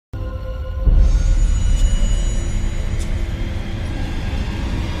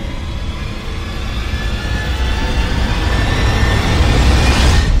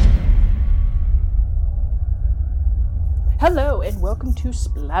welcome to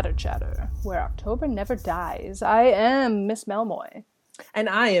Splatter Chatter, where October never dies. I am Miss Melmoy. And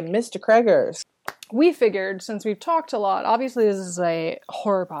I am Mr. Kreggers. We figured, since we've talked a lot, obviously this is a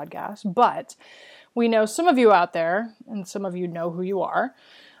horror podcast, but we know some of you out there, and some of you know who you are,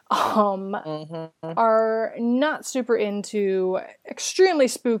 are not super into extremely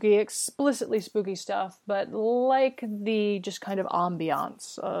spooky, explicitly spooky stuff, but like the just kind of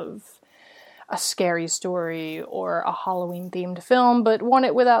ambiance of a scary story or a Halloween-themed film, but want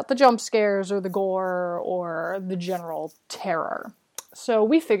it without the jump scares or the gore or the general terror. So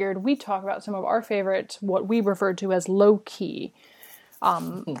we figured we'd talk about some of our favorite, what we refer to as low-key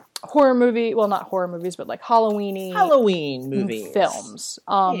horror movie, well, not horror movies, but like Halloween movies. Films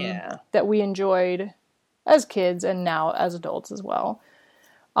that we enjoyed as kids and now as adults as well,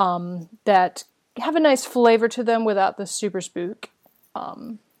 that have a nice flavor to them without the super spook.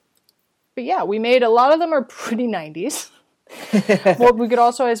 But yeah, we made a lot of them are pretty 90s. Well, we could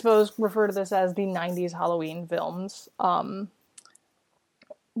also, I suppose, refer to this as the 90s Halloween films. There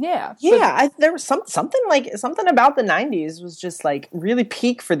was something about the 90s was just like really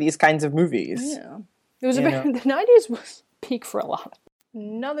peak for these kinds of movies. Yeah, it was the 90s was peak for a lot.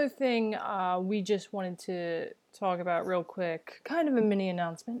 Another thing we just wanted to talk about real quick, kind of a mini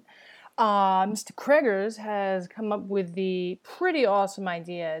announcement. Mr. Kreggers has come up with the pretty awesome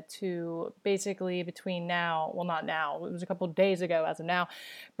idea to basically between now, well not now, it was a couple of days ago as of now,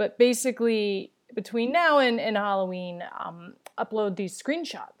 but basically between now and Halloween, upload these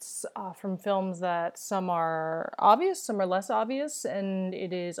screenshots from films that some are obvious, some are less obvious, and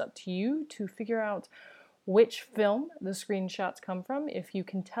it is up to you to figure out which film the screenshots come from. If you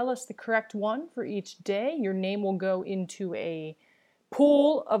can tell us the correct one for each day, your name will go into a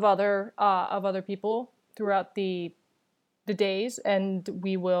pool of other people throughout the days, and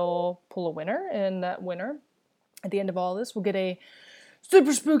we will pull a winner, and that winner at the end of all this will get a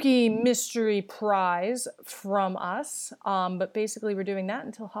super spooky mystery prize from us. But basically we're doing that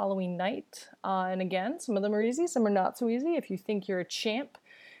until Halloween night, and again, some of them are easy, some are not so easy. If you think you're a champ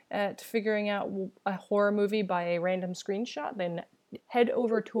at figuring out a horror movie by a random screenshot, then head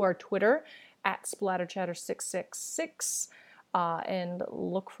over to our Twitter at SplatterChatter666 and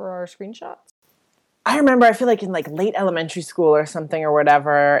look for our screenshots. I remember, I feel like in like late elementary school or something or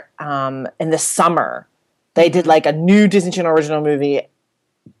whatever, in the summer, they did like a new Disney Channel original movie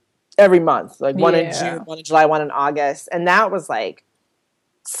every month, like one in June, one in July, one in August, and that was like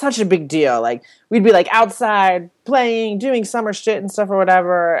such a big deal. Like we'd be like outside playing, doing summer shit and stuff or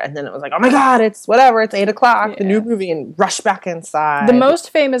whatever, and then it was like, oh my god, it's 8:00, the new movie, and rush back inside. The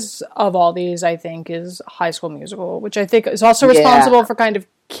most famous of all these, I think, is High School Musical, which I think is also responsible for kind of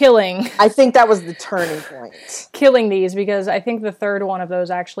killing. I think that was the turning point. Killing these, because I think the third one of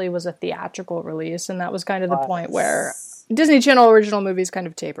those actually was a theatrical release, and that was kind of the point where Disney Channel original movies kind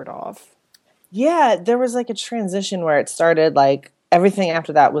of tapered off. Yeah, there was like a transition where it started like everything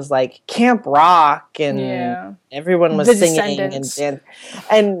after that was like camp rock, and everyone was singing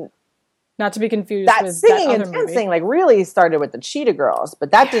and not to be confused that with singing that and other dancing movie. Like really started with the Cheetah Girls,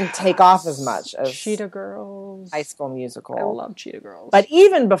 but that didn't take off as much as Cheetah Girls, High School Musical. I love Cheetah Girls. But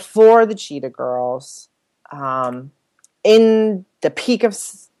even before the Cheetah Girls, in the peak of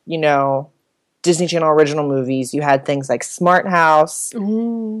Disney Channel original movies, you had things like Smart House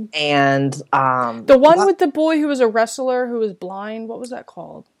and the one with the boy who was a wrestler who was blind. What was that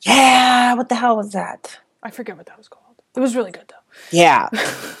called? Yeah, what the hell was that? I forget what that was called. It was really good though. Yeah.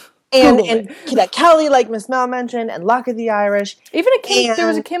 and that Kelly, like Miss Mel mentioned, and Luck of the Irish. Even there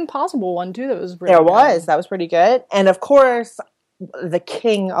was a Kim Possible one too that was really good. That was pretty good. And of course, the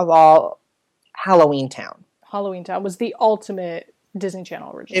king of all, Halloween Town. Halloween Town was the ultimate Disney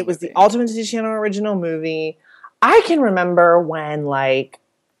Channel original. It was the ultimate Disney Channel original movie. I can remember when, like,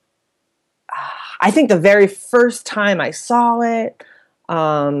 I think the very first time I saw it,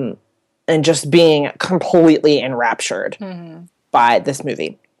 and just being completely enraptured by this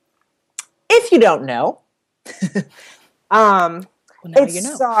movie. If you don't know, it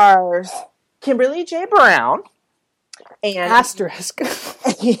stars Kimberly J. Brown and asterisk,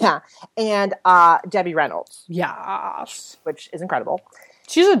 and Debbie Reynolds. Yes, which is incredible.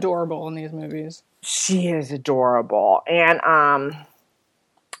 She's adorable in these movies. She is adorable, and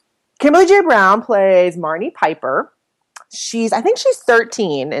Kimberly J. Brown plays Marnie Piper. I think she's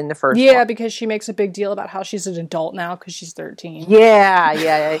 13 in the first one. Yeah, because she makes a big deal about how she's an adult now because she's 13.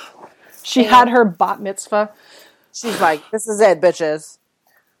 Yeah. She had her bat mitzvah. She's like, this is it, bitches.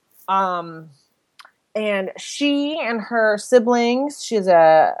 And she and her siblings, she has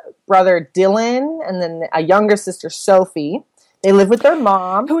a brother, Dylan, and then a younger sister, Sophie. They live with their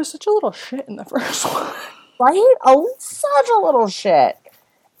mom. Who was such a little shit in the first one. Right? Oh, such a little shit.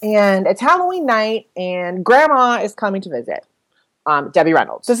 And it's Halloween night, and Grandma is coming to visit. Debbie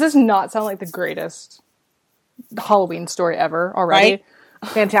Reynolds. Does this not sound like the greatest Halloween story ever already? Right?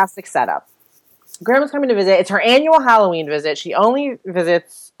 Fantastic setup. Grandma's coming to visit. It's her annual Halloween visit. She only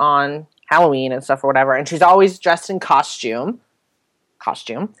visits on Halloween and stuff or whatever, and she's always dressed in costume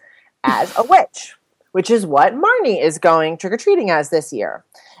as a witch, which is what Marnie is going trick-or-treating as this year.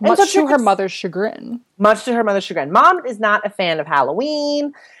 Much to her mother's chagrin. Much to her mother's chagrin. Mom is not a fan of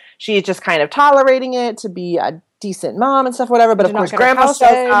Halloween. She's just kind of tolerating it to be a decent mom and stuff, whatever. But of course, Grandma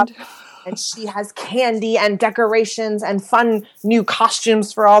shows up, and she has candy and decorations and fun new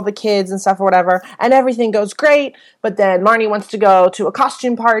costumes for all the kids and stuff or whatever. And everything goes great. But then Marnie wants to go to a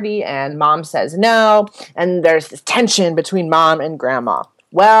costume party, and Mom says no. And there's this tension between Mom and Grandma.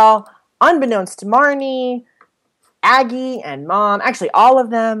 Well, unbeknownst to Marnie, Aggie and Mom, actually all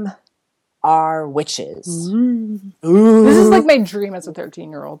of them, are witches. Ooh. This is like my dream as a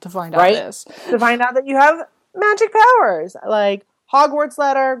 13-year-old to find out this. To find out that you have magic powers. Like Hogwarts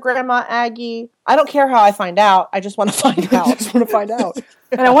letter, Grandma Aggie. I don't care how I find out. I just want to find out. I just want to find out.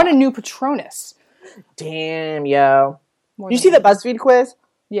 And I want a new Patronus. Damn, yo. You see the BuzzFeed quiz?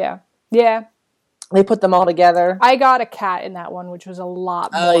 Yeah. Yeah. They put them all together. I got a cat in that one, which was a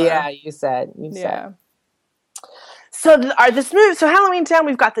lot more. Oh, yeah, you said. So this movie, so Halloween Town,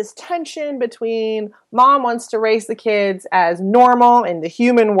 we've got this tension between Mom wants to raise the kids as normal in the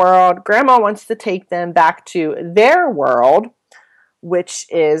human world. Grandma wants to take them back to their world, which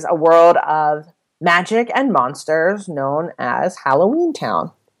is a world of magic and monsters known as Halloween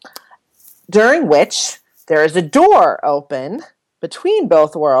Town. During which there is a door open between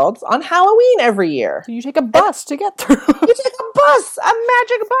both worlds on Halloween every year. So you take a bus to get through. You take a bus, a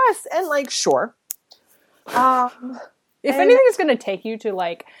magic bus, and like, sure. If anything is going to take you to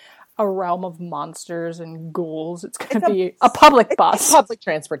like a realm of monsters and ghouls, it's going to be a public bus. Public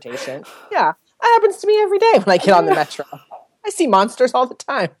transportation. Yeah. That happens to me every day when I get on the metro. I see monsters all the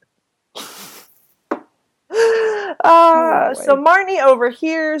time. So Marnie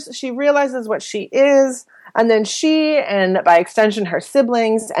overhears, she realizes what she is, and then she, and by extension her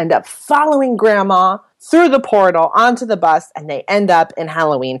siblings, end up following Grandma through the portal onto the bus, and they end up in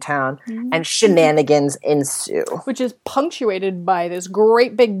Halloween Town, and shenanigans ensue. Which is punctuated by this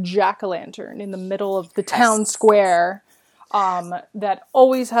great big jack-o'-lantern in the middle of the town square that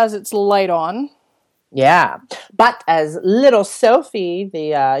always has its light on. Yeah. But as little Sophie,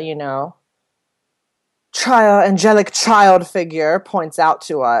 the, angelic child figure points out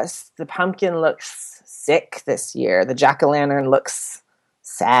to us, the pumpkin looks sick this year. The jack-o'-lantern looks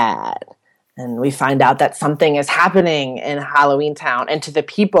sad. And we find out that something is happening in Halloween Town and to the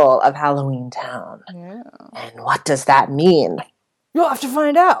people of Halloween Town. Yeah. And what does that mean? You'll have to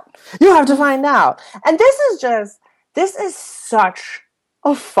find out. You'll have to find out. And this is such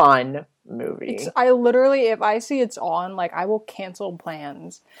a fun movie. I literally, if I see it's on, like, I will cancel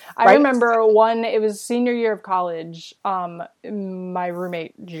plans. I remember it was senior year of college, my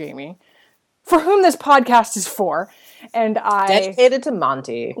roommate, Jamie, for whom this podcast is for, and I... Dedicated to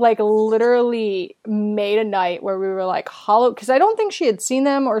Monty. Like, literally made a night where we were, like, because I don't think she had seen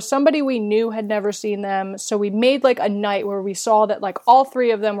them, or somebody we knew had never seen them, so we made, like, a night where we saw that, like, all three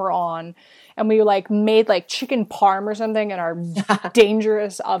of them were on, and we, like, made, like, chicken parm or something in our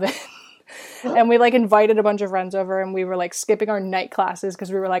dangerous oven. And we, like, invited a bunch of friends over, and we were, like, skipping our night classes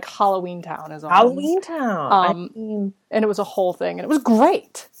because we were, like, Halloween Town is on. Halloween Town. And it was a whole thing, and it was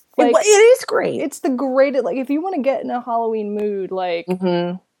great. Like, it is great. It's the greatest, like, if you want to get in a Halloween mood, like,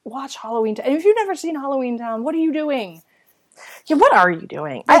 watch Halloween Town. And if you've never seen Halloween Town, what are you doing? Yeah, what are you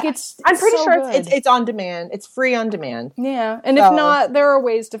doing? Like, I'm pretty sure it's on demand. It's free on demand. Yeah, and if not, there are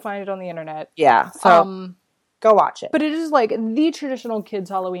ways to find it on the internet. Yeah, so go watch it. But it is, like, the traditional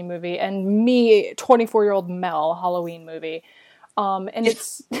kids' Halloween movie, and me, 24-year-old Mel, Halloween movie. And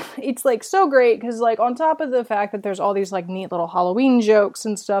it's like so great because, like, on top of the fact that there's all these, like, neat little Halloween jokes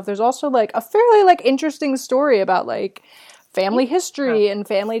and stuff, there's also, like, a fairly, like, interesting story about, like, family history and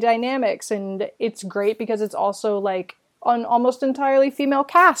family dynamics, and it's great because it's also, like, an almost entirely female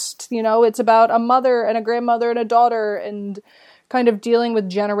cast, you know? It's about a mother and a grandmother and a daughter and kind of dealing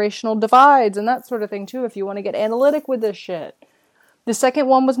with generational divides and that sort of thing, too, if you want to get analytic with this shit. The second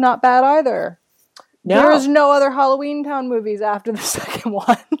one was not bad either. No. There is no other Halloween Town movies after the second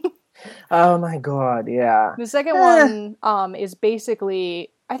one. Oh my god, yeah. The second one is basically,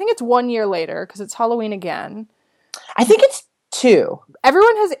 I think it's 1 year later, because it's Halloween again. I think it's 2.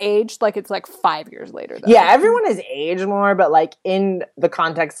 Everyone has aged like it's like 5 years later, though. Yeah, everyone has aged more, but like in the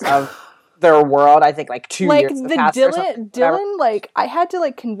context of their world. I think like 2 like years. The Dylan, like I had to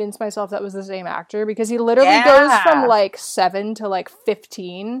like convince myself that was the same actor because he literally goes from like 7 to like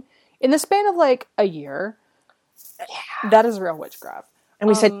 15 in the span of like a year. Yeah. That is real witchcraft. And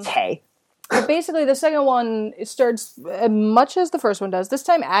we said Tay. But basically, the second one starts much as the first one does. This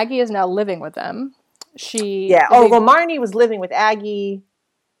time, Aggie is now living with them. Marnie was living with Aggie,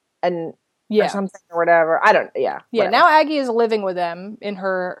 and or something or whatever. Now Aggie is living with them and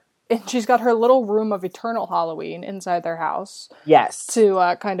she's got her little room of eternal Halloween inside their house. Yes,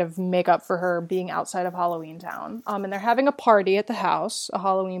 to kind of make up for her being outside of Halloween Town. And they're having a party at the house, a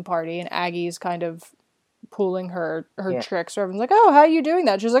Halloween party, and Aggie's kind of pulling her tricks. So everyone's like, "Oh, how are you doing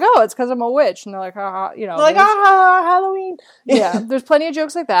that?" She's like, "Oh, it's because I'm a witch." And they're like, like, Halloween. Yeah, there's plenty of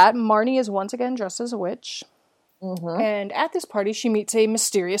jokes like that. Marnie is once again dressed as a witch. Mm-hmm. And at this party, she meets a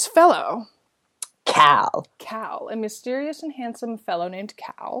mysterious fellow. Cal, a mysterious and handsome fellow named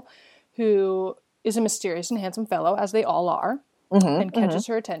Cal, who is a mysterious and handsome fellow, as they all are, and catches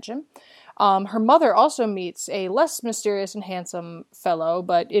her attention. Her mother also meets a less mysterious and handsome fellow,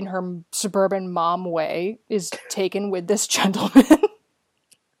 but in her suburban mom way, is taken with this gentleman.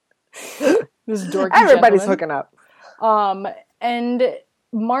 This dorky Everybody's gentleman. hooking up. And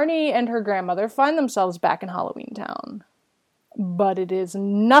Marnie and her grandmother find themselves back in Halloween Town. But it is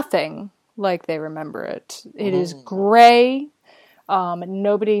nothing like they remember it. It is gray.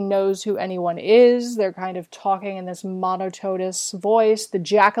 Nobody knows who anyone is. They're kind of talking in this monotonous voice. The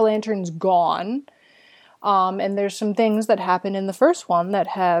jack-o'-lantern's gone. And there's some things that happened in the first one that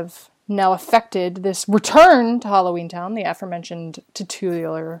have now affected this return to Halloween Town, the aforementioned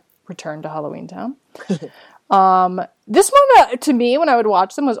titular return to Halloween Town. This one, to me, when I would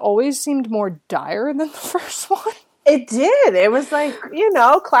watch them, always seemed more dire than the first one. It did. It was like,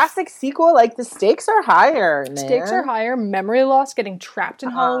 classic sequel. Like, the stakes are higher, man. Stakes are higher. Memory loss, getting trapped in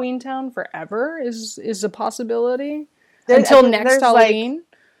Halloween Town forever is a possibility. Until next Halloween. Like,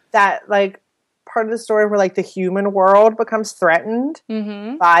 that, like, part of the story where, like, the human world becomes threatened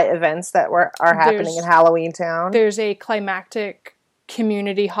by events that are happening in Halloween Town. There's a climactic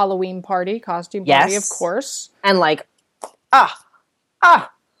community Halloween party, costume party, of course. And, like,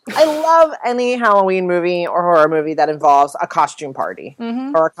 I love any Halloween movie or horror movie that involves a costume party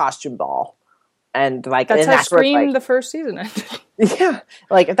or a costume ball. And like that's how Scream the first season ended. Yeah.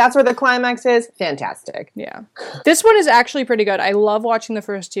 Like if that's where the climax is, fantastic. Yeah. This one is actually pretty good. I love watching the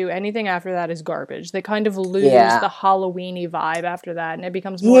first two. Anything after that is garbage. They kind of lose the Halloween-y vibe after that, and it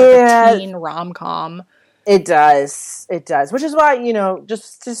becomes more of a teen rom-com. It does. Which is why,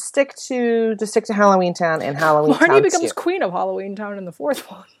 just to stick to Halloween Town and Halloween Town. Marnie becomes queen of Halloween Town in the fourth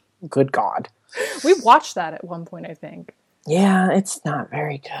one. Good God. We watched that at one point, I think. Yeah, it's not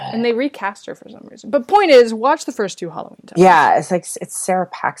very good. And they recast her for some reason. But point is, watch the first two Halloween Towns. Yeah, it's Sarah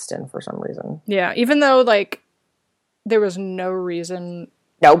Paxton for some reason. Yeah, even though, like, there was no reason.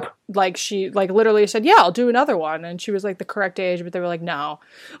 Nope. Like, she, like, literally said, yeah, I'll do another one. And she was, like, the correct age, but they were like, no.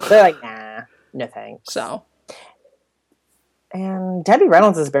 They're like, nah, no thanks. So. And Debbie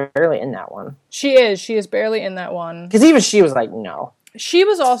Reynolds is barely in that one. She is barely in that one. Because even she was like, no. She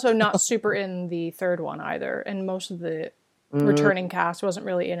was also not super in the third one either, and most of the returning cast wasn't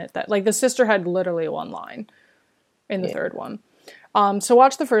really in it. That like the sister had literally one line in the third one. So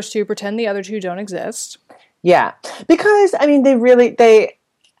watch the first two, pretend the other two don't exist. Yeah, because I mean, they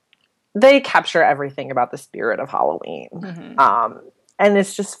capture everything about the spirit of Halloween, and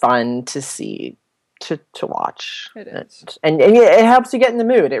it's just fun to see to watch. It is, and it helps you get in the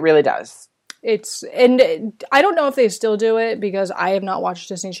mood. It really does. And I don't know if they still do it because I have not watched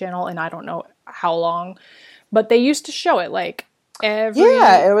Disney Channel and I don't know how long, but they used to show it like it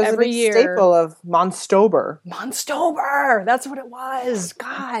was every a year. Staple of Monstober. Monstober, that's what it was.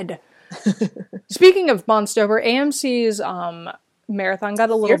 God. Speaking of Monstober, AMC's marathon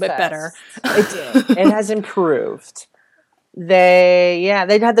got a little bit better. It did. It has improved. They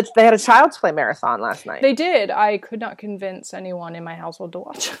had a Child's Play marathon last night. They did. I could not convince anyone in my household to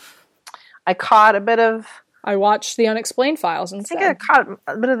watch. I caught a bit of... I watched The Unexplained Files instead. I think I caught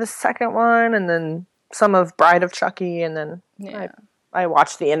a bit of the second one, and then some of Bride of Chucky, and then I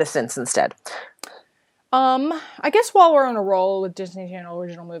watched The Innocents instead. I guess while we're on a roll with Disney Channel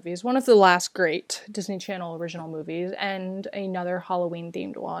original movies, one of the last great Disney Channel original movies, and another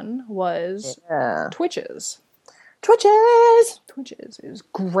Halloween-themed one, was Twitches. Twitches is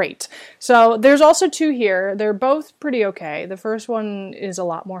great. So there's also two here. They're both pretty okay. The first one is a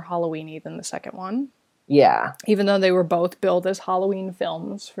lot more Halloween-y than the second one. Yeah. Even though they were both billed as Halloween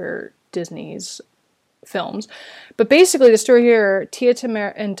films for Disney's films. But basically the story here, Tia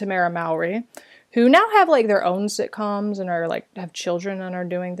and Tamara Mowry, who now have like their own sitcoms and are like have children and are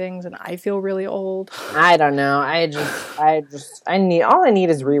doing things, and I feel really old. I don't know. I need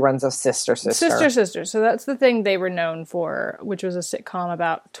is reruns of Sister. So that's the thing they were known for, which was a sitcom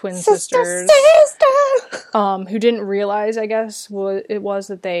about twin sisters. Who didn't realize, I guess, what it was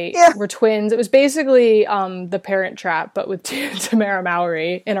that they were twins. It was basically The Parent Trap, but with Tamara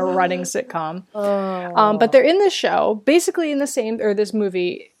Mowry in a running sitcom. But they're in this show, basically in the same, or this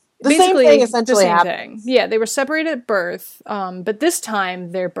movie. Basically, same thing essentially happened. Yeah, they were separated at birth, but this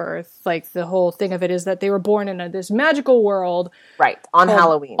time their birth, like the whole thing of it is that they were born in this magical world. Right, on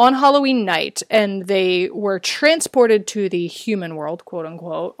Halloween. On Halloween night, and they were transported to the human world, quote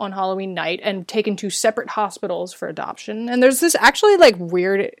unquote, on Halloween night and taken to separate hospitals for adoption. And there's this actually like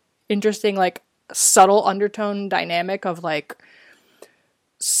weird, interesting, like subtle undertone dynamic of like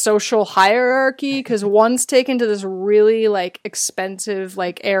social hierarchy, because one's taken to this really like expensive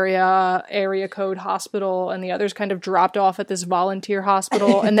like area code hospital, and the other's kind of dropped off at this volunteer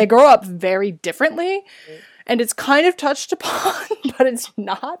hospital, and they grow up very differently, and it's kind of touched upon, but it's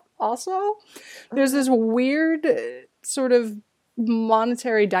not. Also, there's this weird sort of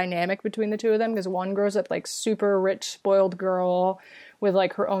monetary dynamic between the two of them, because one grows up like super rich spoiled girl with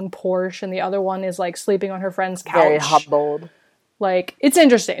like her own Porsche, and the other one is like sleeping on her friend's couch, very humbled. Like, it's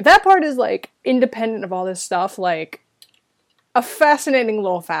interesting. That part is, like, independent of all this stuff, like, a fascinating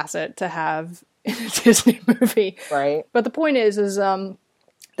little facet to have in a Disney movie. Right. But the point is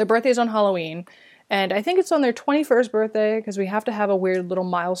their birthday's on Halloween, and I think it's on their 21st birthday, because we have to have a weird little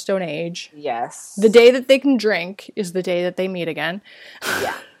milestone age. Yes. The day that they can drink is the day that they meet again.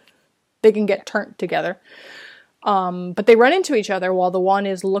 Yeah. They can get turned together. But they run into each other while the one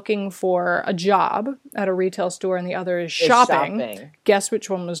is looking for a job at a retail store and the other is shopping. Guess which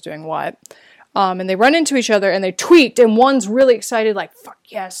one was doing what. And they run into each other and they tweet, and one's really excited, like, fuck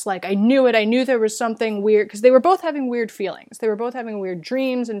yes, like, I knew it. I knew there was something weird, because they were both having weird feelings. They were both having weird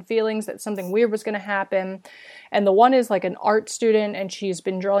dreams and feelings that something weird was going to happen. And the one is like an art student, and she's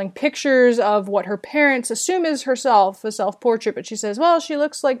been drawing pictures of what her parents assume is herself, a self-portrait, but she says, well, she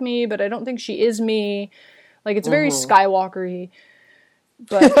looks like me, but I don't think she is me. Like, it's very Skywalker-y.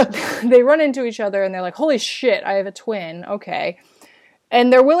 But they run into each other, and they're like, holy shit, I have a twin. Okay.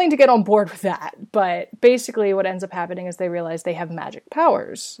 And they're willing to get on board with that. But basically what ends up happening is they realize they have magic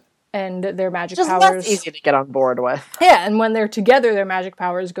powers. And their magic powers... Just less easy to get on board with. Yeah, and when they're together, their magic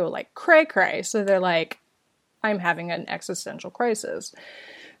powers go, like, cray-cray. So they're like, I'm having an existential crisis.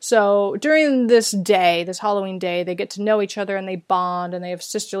 So during this day, this Halloween day, they get to know each other and they bond and they have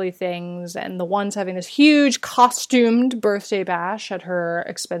sisterly things. And the one's having this huge costumed birthday bash at her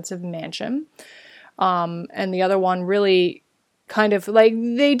expensive mansion. And the other one really kind of like,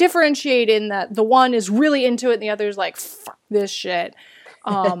 they differentiate in that the one is really into it and the other's like, fuck this shit.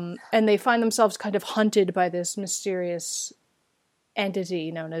 And they find themselves kind of hunted by this mysterious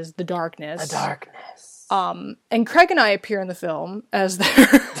entity known as the Darkness. The Darkness. And Craig and I appear in the film as their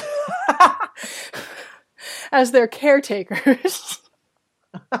as their caretakers.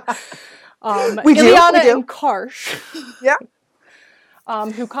 Ileana and Karsh. Yeah.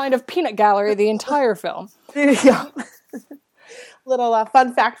 Who kind of peanut gallery the entire film. Yeah. Little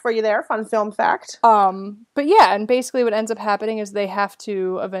fun fact for you there, fun film fact. But yeah, and basically what ends up happening is they have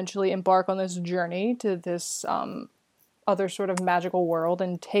to eventually embark on this journey to this other sort of magical world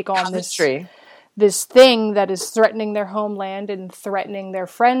and take on this thing that is threatening their homeland and threatening their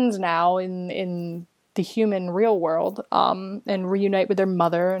friends now in the human real world, and reunite with their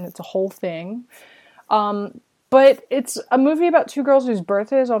mother, and it's a whole thing. But it's a movie about two girls whose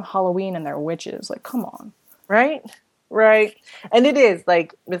birthday is on Halloween and they're witches. Like, come on. Right? Right. And it is,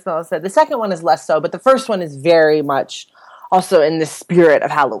 like Miss Mella said, the second one is less so, but the first one is very much also in the spirit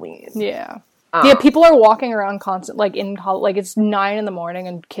of Halloween. Yeah. Yeah, people are walking around constant, like it's 9 a.m.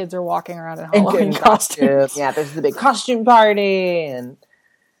 and kids are walking around in Halloween costumes. Yeah, there's the big costume party and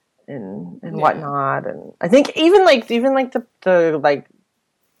whatnot, and I think even the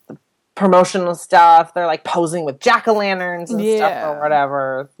promotional stuff, they're like posing with jack-o'-lanterns and stuff or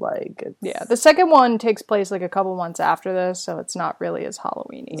whatever. Like, the second one takes place like a couple months after this, so it's not really as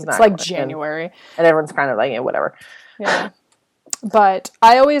Halloween-y. It's like January, and everyone's kind of like, whatever. Yeah. But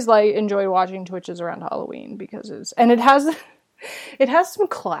I always enjoyed watching Twitches around Halloween because it has some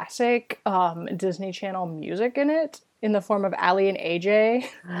classic Disney Channel music in it in the form of Ali and AJ.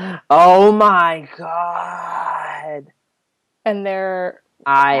 Oh my god! And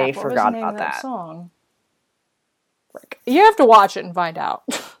I forgot about that song. You have to watch it and find out.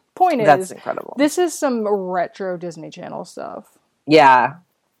 Point is, that's incredible. This is some retro Disney Channel stuff. Yeah.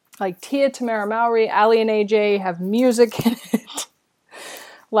 Like Tamara Mowry, Ali and AJ have music in it.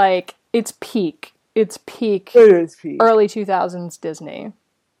 Like, It's peak. It's peak. It is peak. Early 2000s Disney.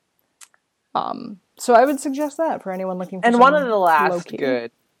 So I would suggest that for anyone looking for and one of the last low-key.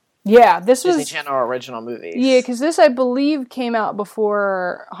 good this Disney was Channel original movies. Yeah, because this, I believe, came out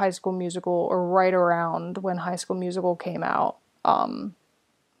before High School Musical, or right around when High School Musical came out.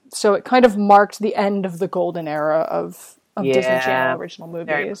 So it kind of marked the end of the golden era of Disney Channel original movies.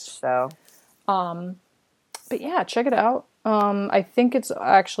 Very much so. But yeah, check it out. I think it's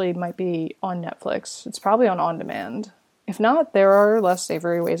actually might be on Netflix. It's probably on demand. If not, there are less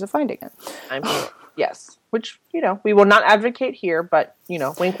savory ways of finding it. Yes. Which, we will not advocate here, but,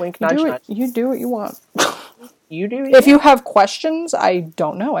 wink, wink, nudge, nudge. You do what you want. You do. If you have questions, I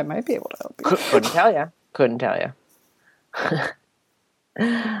don't know. I might be able to help you. Couldn't tell you. Couldn't tell you.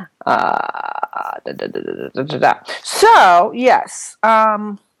 So, yes.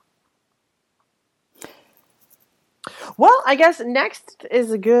 Well, I guess next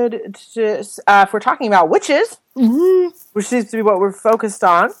is a good, if we're talking about witches, which seems to be what we're focused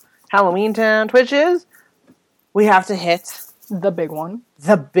on, Halloween Town witches, we have to hit the big one.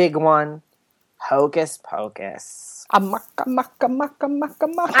 The big one. Hocus Pocus.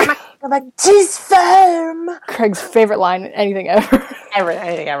 She's firm. Craig's favorite line in anything ever.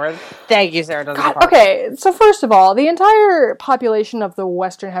 Anything ever. Thank you, Sarah. Okay, so first of all, the entire population of the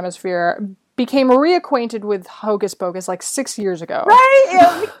Western Hemisphere became reacquainted with Hocus Pocus like 6 years ago. Right?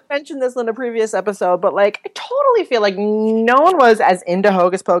 Yeah, we mentioned this in a previous episode, but I totally feel like no one was as into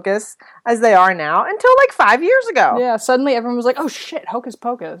Hocus Pocus as they are now until 5 years ago. Yeah, suddenly everyone was like, oh shit, Hocus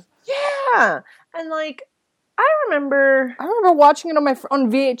Pocus. Yeah. And I remember watching it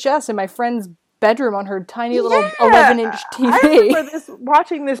on VHS in my friend's bedroom on her tiny little 11-inch TV. I remember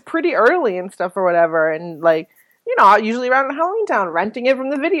watching this pretty early and stuff or whatever, and usually around Halloween Town, renting it from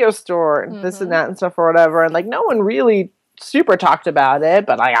the video store and this and that and stuff or whatever. And no one really super talked about it,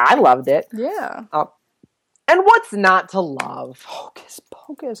 but I loved it. Yeah. And what's not to love? Hocus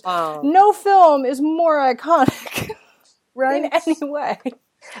Pocus. No film is more iconic, right? In any way.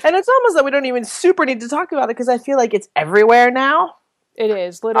 And it's almost that we don't even super need to talk about it because I feel like it's everywhere now. It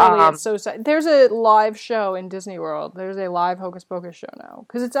is. Literally, it's so sad. There's a live show in Disney World. There's a live Hocus Pocus show now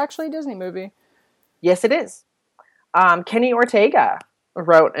because it's actually a Disney movie. Yes, it is. Kenny Ortega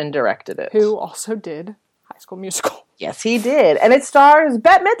wrote and directed it. Who also did High School Musical. Yes, he did. And it stars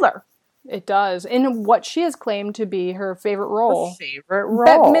Bette Midler. It does. In what she has claimed to be her favorite role. Bette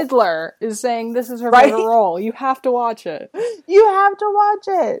Midler is saying this is her favorite role. You have to watch it. You have to watch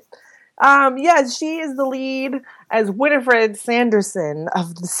it. Yes, she is the lead as Winifred Sanderson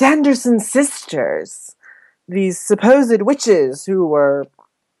of the Sanderson sisters. These supposed witches who were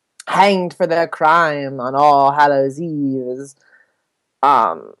hanged for their crime on All Hallows Eve.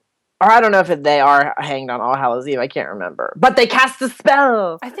 Or I don't know if they are hanged on All Hallows Eve. I can't remember. But they cast a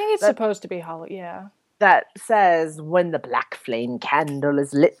spell. I think it's supposed to be that says, when the black flame candle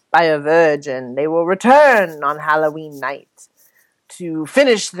is lit by a virgin, they will return on Halloween night to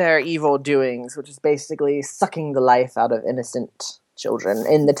finish their evil doings, which is basically sucking the life out of innocent children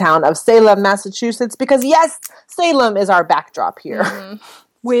in the town of Salem, Massachusetts, because yes, Salem is our backdrop here. Mm-hmm.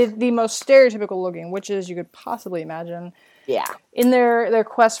 With the most stereotypical looking witches you could possibly imagine. Yeah. In their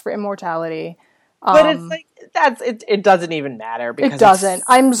quest for immortality. But it's it doesn't even matter because it doesn't.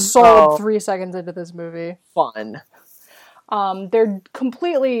 I'm sold 3 seconds into this movie. Fun. They're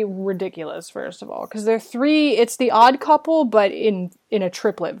completely ridiculous, first of all, because it's the Odd Couple, but in a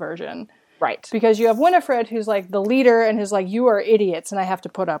triplet version. Right. Because you have Winifred, who's the leader, and who's you are idiots, and I have to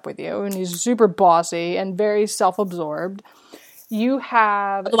put up with you, and he's super bossy and very self-absorbed. You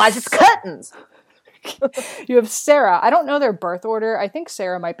have... Otherwise it's curtains! You have Sarah. I don't know their birth order. I think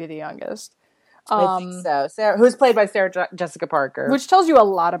Sarah might be the youngest. I think so. Sarah, who's played by Sarah Jessica Parker. Which tells you a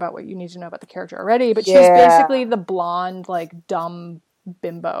lot about what you need to know about the character already, but she's basically the blonde, dumb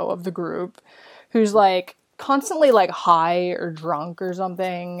bimbo of the group, who's, constantly, high or drunk or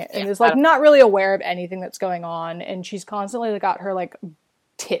something, and is, not really aware of anything that's going on, and she's constantly, got her,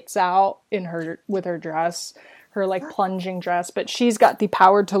 tits out with her dress, her, plunging dress, but she's got the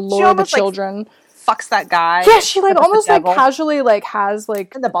power to lure the children. Fucks that guy. Yeah, she almost casually has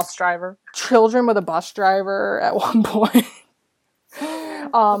and the bus driver. Children with a bus driver at one point.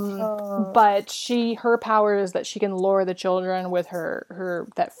 But her power is that she can lure the children with her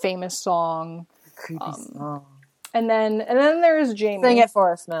that famous song. Creepy song. And then there's Jamie. Sing it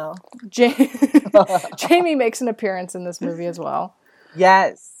for us now. Jamie makes an appearance in this movie as well.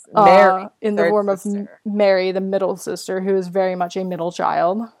 Yes. Mary. In the form of Mary, the middle sister, who is very much a middle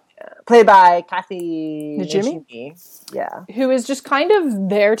child. Yeah. Played by Kathy Najimy. Yeah. Who is just kind of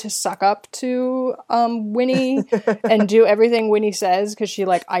there to suck up to Winnie and do everything Winnie says because she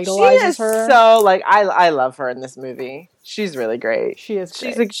like idolizes her. So like I love her in this movie. She's really great. She is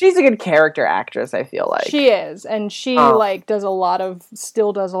great. She's a good character actress, I feel like. She is. And she like does a lot of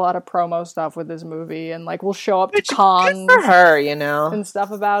promo stuff with this movie and like will show up to cons for her, you know. And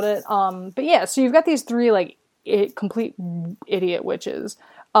stuff about it. But yeah, so you've got these three like complete idiot witches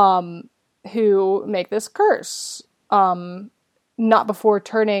who make this curse. Not before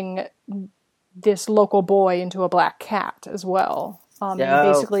turning this local boy into a black cat as well. And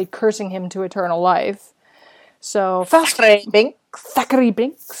basically cursing him to eternal life. So Thackeray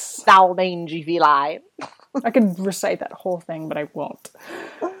Binks. Thou mangy feline. I could recite that whole thing, but I won't.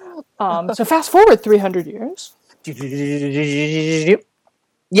 So fast forward 300 years.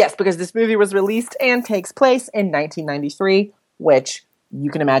 Yes, because this movie was released and takes place in 1993, which you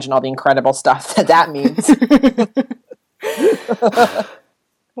can imagine all the incredible stuff that means.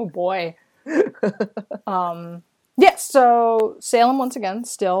 Oh boy. Yes, so Salem once again,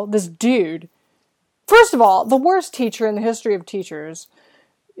 still, this dude. First of all, the worst teacher in the history of teachers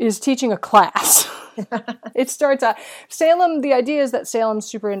is teaching a class. It starts out, Salem, the idea is that Salem's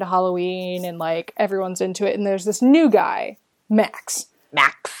super into Halloween and like everyone's into it, and there's this new guy, Max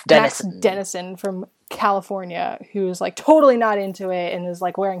Dennison from California, who's like totally not into it and is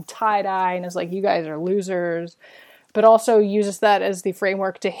like wearing tie-dye and is like, you guys are losers, but also uses that as the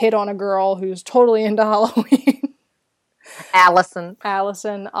framework to hit on a girl who's totally into Halloween. Allison.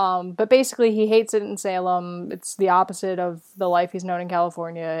 But basically he hates it in Salem. It's the opposite of the life he's known in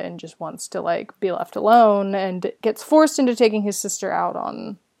California and just wants to like be left alone and gets forced into taking his sister out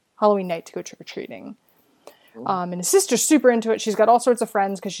on Halloween night to go trick-or-treating. And his sister's super into it. She's got all sorts of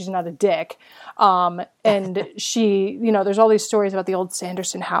friends because she's not a dick. And she, you know, there's all these stories about the old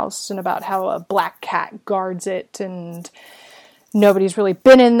Sanderson house and about how a black cat guards it and nobody's really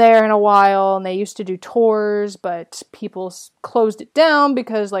been in there in a while. And they used to do tours, but people closed it down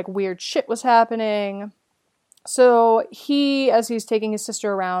because like weird shit was happening. So he, as he's taking his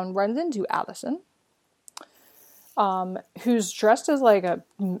sister around, runs into Allison. Who's dressed as like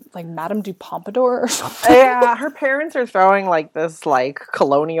Madame du Pompadour or something. Yeah, her parents are throwing like this like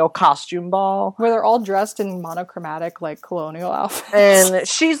colonial costume ball where they're all dressed in monochromatic like colonial outfits. And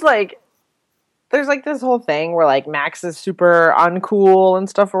she's like, there's like this whole thing where like Max is super uncool and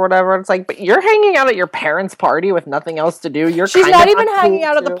stuff or whatever. It's like, but you're hanging out at your parents' party with nothing else to do. She's not even hanging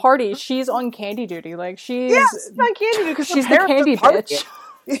out at the party. She's on candy duty. Like she's on candy duty because she's the candy bitch.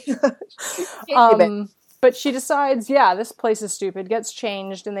 But she decides, this place is stupid, gets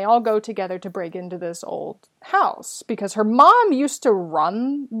changed, and they all go together to break into this old house. Because her mom used to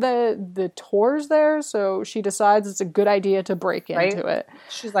run the tours there, so she decides it's a good idea to break into it.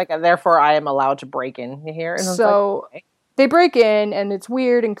 She's like, therefore I am allowed to break in here. And so they break in, and it's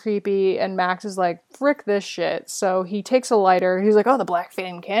weird and creepy, and Max is like, frick this shit. So he takes a lighter. He's like, the black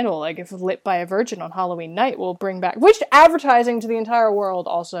flame candle, like if lit by a virgin on Halloween night, will bring back... Which, advertising to the entire world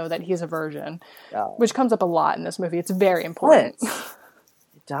also that he's a virgin. Which comes up a lot in this movie. It's very important.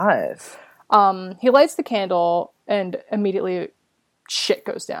 It does. He lights the candle, and immediately shit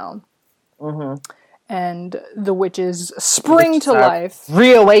goes down. Mm-hmm. And the witches spring to life.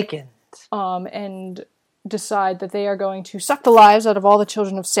 Reawakened. And decide that they are going to suck the lives out of all the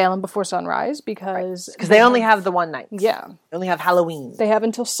children of Salem before sunrise because they only have the one night. Yeah. They only have Halloween. They have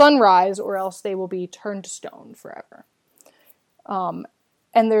until sunrise or else they will be turned to stone forever. And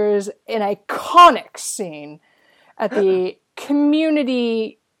there's an iconic scene at the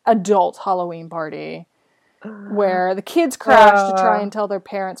community adult Halloween party where the kids crash to try and tell their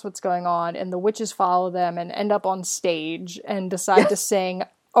parents what's going on and the witches follow them and end up on stage and decide to sing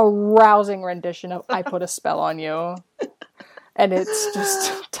a rousing rendition of I Put a Spell on You. And it's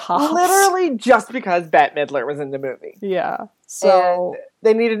just tops. Literally just because Bette Midler was in the movie. Yeah. So and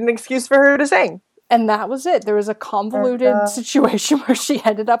they needed an excuse for her to sing. And that was it. There was a convoluted situation where she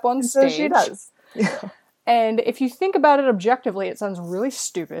ended up on stage. So she does. Yeah. And if you think about it objectively, it sounds really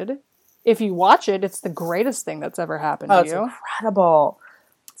stupid. If you watch it, it's the greatest thing that's ever happened to you. It's incredible.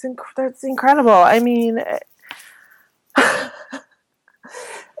 It's incredible. I mean...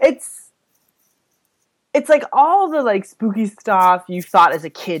 It's like all the like spooky stuff you thought as a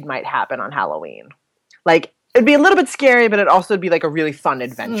kid might happen on Halloween. Like it'd be a little bit scary, but it'd also be like a really fun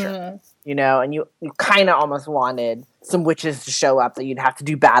adventure, you know. And you kind of almost wanted some witches to show up that you'd have to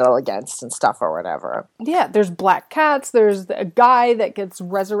do battle against and stuff or whatever. Yeah, there's black cats. There's a guy that gets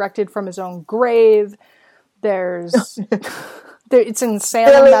resurrected from his own grave. There's it's in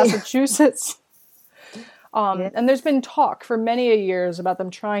Salem, Massachusetts. And there's been talk for many a years about them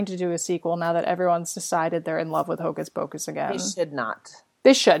trying to do a sequel now that everyone's decided they're in love with Hocus Pocus again. They should not.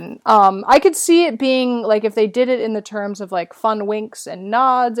 They shouldn't. I could see it being, like, if they did it in the terms of, like, fun winks and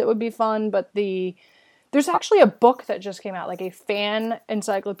nods, it would be fun, but there's actually a book that just came out, like a fan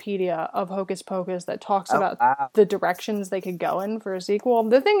encyclopedia of Hocus Pocus that talks about the directions they could go in for a sequel.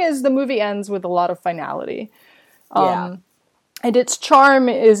 The thing is, the movie ends with a lot of finality. And its charm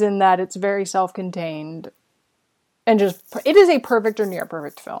is in that it's very self-contained and it is a perfect or near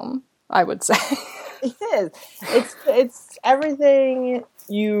perfect film, I would say. It is. It's everything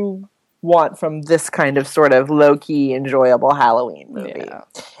you want from this kind of sort of low-key, enjoyable Halloween movie. Yeah.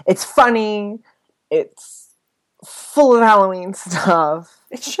 It's funny. It's full of Halloween stuff.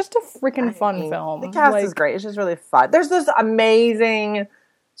 It's just a freaking fun film. The cast is great. It's just really fun. There's this amazing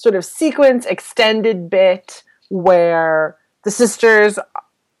sort of sequence extended bit where the sisters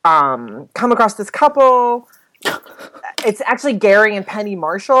come across this couple. It's actually Gary and Penny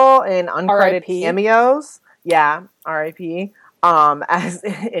Marshall in uncredited cameos. Yeah, R.I.P.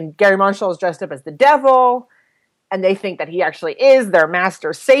 And Gary Marshall is dressed up as the devil. And they think that he actually is their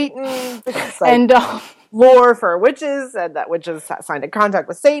master Satan. And lore for witches, and that witches signed a contract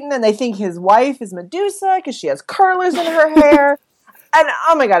with Satan, and they think his wife is Medusa because she has curlers in her hair. And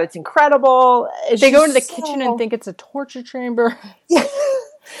oh my god, it's incredible. They go into the kitchen and think it's a torture chamber. Yeah.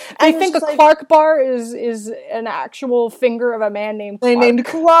 They think the Clark bar is an actual finger of a man named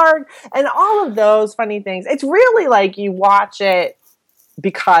Clark. And all of those funny things. It's really like you watch it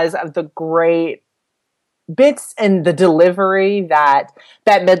because of the great bits and the delivery that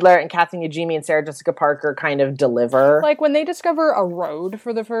Bette Midler and Kathy Najimy and Sarah Jessica Parker kind of deliver. Like when they discover a road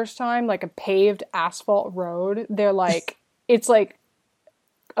for the first time, like a paved asphalt road, they're like, it's like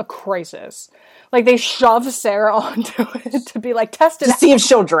a crisis. Like they shove Sarah onto it to be like, test it to see if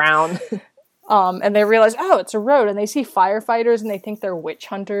she'll drown. And they realize, oh, it's a road. And they see firefighters and they think they're witch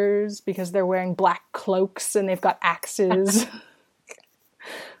hunters because they're wearing black cloaks and they've got axes.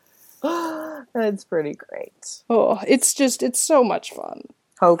 It's pretty great. Oh, it's so much fun.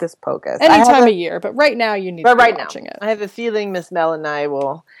 Hocus Pocus. Any time of year, but right now you need to be watching it. I have a feeling Miss Mel and I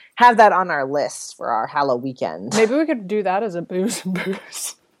will have that on our list for our Halloween weekend. Maybe we could do that as a booze and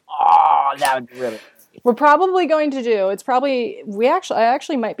booze. Oh, that would be really great. We're probably going to do, I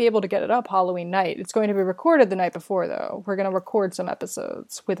actually might be able to get it up Halloween night. It's going to be recorded the night before, though. We're going to record some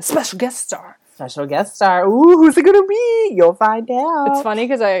episodes with a special guest star. Ooh, who's it gonna be? You'll find out. It's funny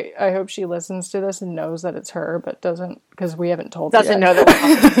because I hope she listens to this and knows that it's her, but doesn't, because we haven't told her yet. Doesn't know that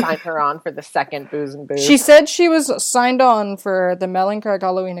we signed her on for the second Booze and Booze. She said she was signed on for the Mel and Craig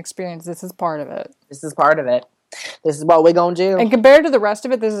Halloween experience. This is part of it. This is what we're gonna do. And compared to the rest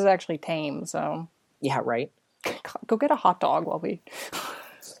of it, this is actually tame, so. Yeah, right. Go get a hot dog while we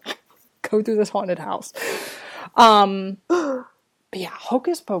go through this haunted house. But yeah,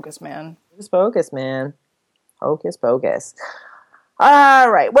 Hocus Pocus, man. Hocus Pocus.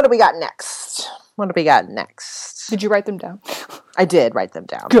 All right, what do we got next? Did you write them down? I did write them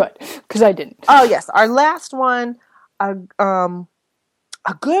down. Good, because I didn't. Oh, yes. Our last one, a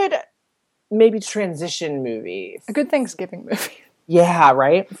good, maybe transition movie. A good Thanksgiving movie. Yeah,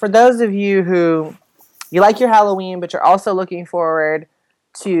 right? For those of you who, you like your Halloween, but you're also looking forward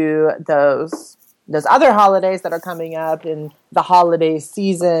to those other holidays that are coming up in the holiday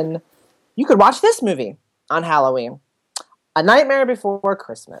season, you could watch this movie on Halloween. A Nightmare Before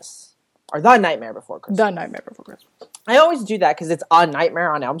Christmas. Or The Nightmare Before Christmas. The Nightmare Before Christmas. I always do that because it's A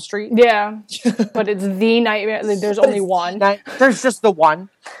Nightmare on Elm Street. Yeah. But it's The Nightmare. There's only one. There's just the one.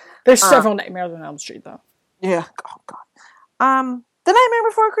 There's several Nightmares on Elm Street, though. Yeah. Oh, God. The Nightmare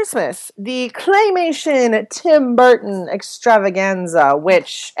Before Christmas. The claymation Tim Burton extravaganza,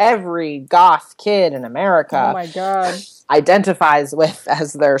 which every goth kid in America oh my God. identifies with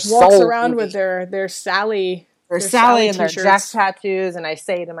as their soul. Walks around with their Sally. Their Sally and t-shirts. Their Jack tattoos, and I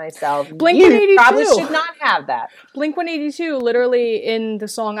say to myself, Blink-182. You probably should not have that. Blink-182, literally in the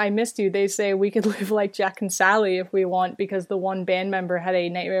song I Missed You, they say we could live like Jack and Sally if we want, because the one band member had a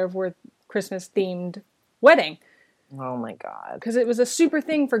Nightmare Before Christmas themed wedding. Oh my God. Because it was a super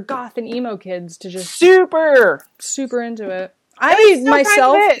thing for goth and emo kids to just... Super into it. I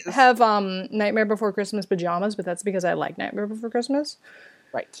myself have Nightmare Before Christmas pajamas, but that's because I like Nightmare Before Christmas.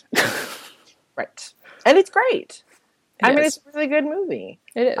 Right. Right. And it's great. It's a really good movie.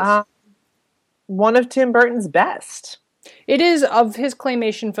 It is. One of Tim Burton's best. It is. Of his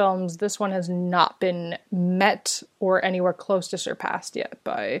claymation films, this one has not been met or anywhere close to surpassed yet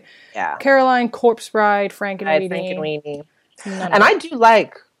by Caroline, Corpse Bride, Frankenweenie. And I do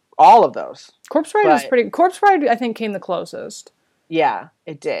like all of those. Corpse Bride was pretty... Corpse Bride, I think, came the closest. Yeah,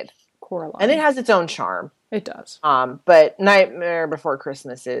 it did. Coraline. And it has its own charm. It does. But Nightmare Before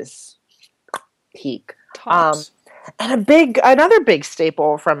Christmas is peak. Tops. And another big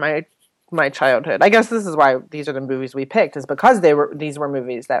staple from my childhood. I guess this is why these are the movies we picked, is because these were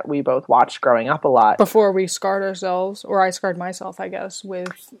movies that we both watched growing up a lot. Before we scarred ourselves, or I scarred myself, I guess,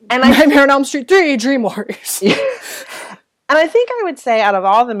 with Nightmare on Elm Street 3, Dream Warriors. Yeah. And I think I would say out of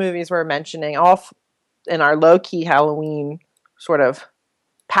all the movies we're mentioning, all in our low-key Halloween sort of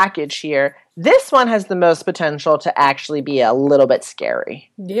package here, this one has the most potential to actually be a little bit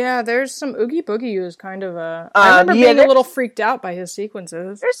scary. Yeah, there's some Oogie Boogie who is kind of a... I remember being a little freaked out by his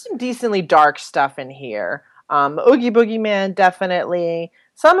sequences. There's some decently dark stuff in here. Oogie Boogie Man, definitely.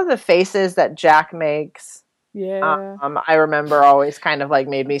 Some of the faces that Jack makes... Yeah. I remember always kind of like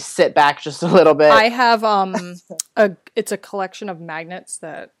made me sit back just a little bit. I have it's a collection of magnets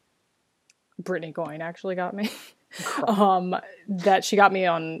that Brittany Goyne actually got me. That she got me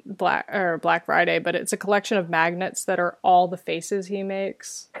on Black Friday, but it's a collection of magnets that are all the faces he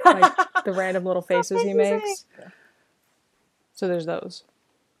makes. Like the random little faces he makes. So there's those.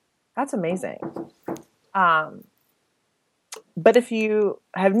 That's amazing. But if you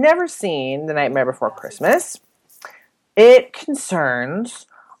have never seen The Nightmare Before Christmas, it concerns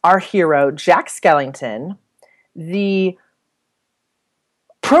our hero, Jack Skellington, the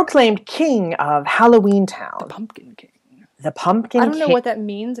proclaimed king of Halloween Town. The Pumpkin King. The Pumpkin King. I don't know what that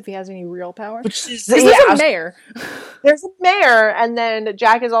means, if he has any real power. Is there's a mayor. There's a mayor, and then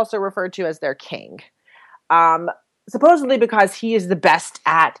Jack is also referred to as their king. Supposedly because he is the best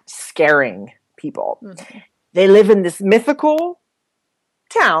at scaring people. Mm-hmm. They live in this mythical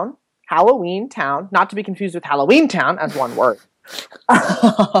town, Halloween Town, not to be confused with Halloween Town as one word.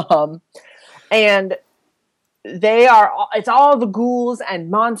 And it's all the ghouls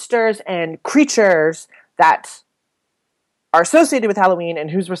and monsters and creatures that are associated with Halloween and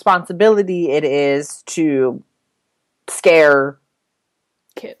whose responsibility it is to scare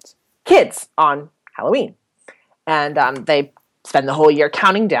kids on Halloween. And they spend the whole year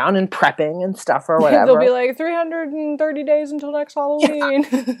counting down and prepping and stuff or whatever. They'll be like 330 days until next Halloween.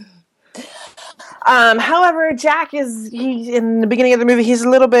 Yeah. However, Jack in the beginning of the movie, he's a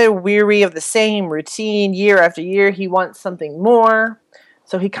little bit weary of the same routine year after year. He wants something more.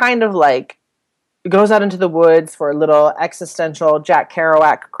 So he kind of like goes out into the woods for a little existential Jack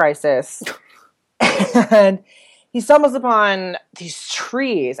Kerouac crisis. And he stumbles upon these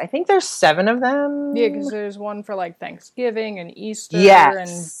trees. I think there's 7 of them. Yeah, because there's one for like Thanksgiving and Easter and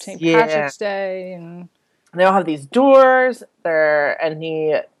St. Patrick's Day, and they all have these doors. And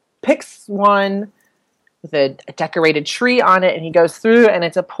he picks one with a decorated tree on it, and he goes through, and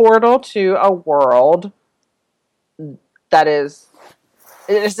it's a portal to a world that is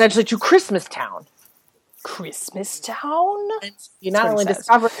essentially to Christmas Town. Christmas Town? And he not only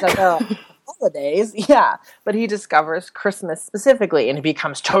discovers that holidays, but he discovers Christmas specifically, and he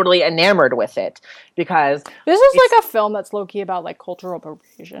becomes totally enamored with it because this is like a film that's low-key about like cultural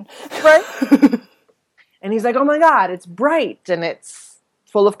appropriation, right? And he's like, oh my god, it's bright and it's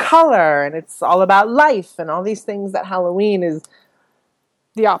full of color and it's all about life and all these things that Halloween is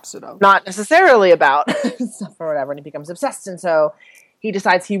the opposite of, not necessarily about stuff or whatever. And he becomes obsessed, and so he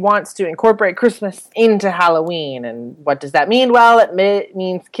decides he wants to incorporate Christmas into Halloween. And what does that mean? Well, it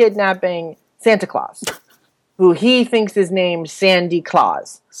means kidnapping Santa Claus, who he thinks is named Sandy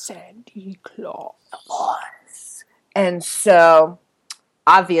Claus. Sandy Claus. And so,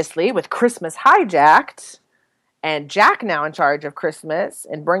 obviously, with Christmas hijacked, and Jack now in charge of Christmas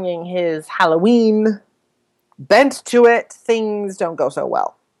and bringing his Halloween bent to it, things don't go so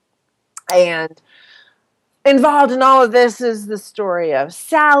well. And involved in all of this is the story of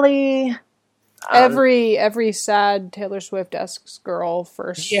Sally. Every sad Taylor Swift-esque girl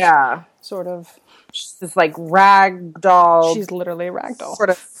first. Yeah. Sort of. She's this like ragdoll. She's literally a ragdoll. Sort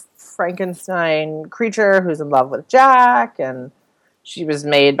of Frankenstein creature who's in love with Jack, and she was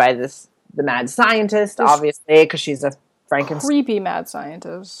made by the mad scientist, obviously, because she's a Frankenstein. Creepy mad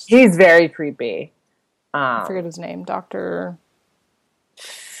scientist. He's very creepy. I forget his name. Dr.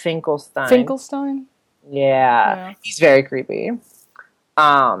 Finkelstein. Finkelstein? Yeah. He's very creepy.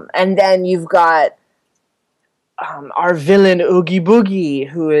 And then you've got our villain Oogie Boogie,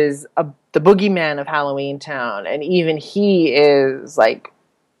 who is the boogeyman of Halloween Town, and even he is like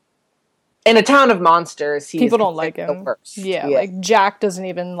in a town of monsters. People don't like him. Yeah, like Jack doesn't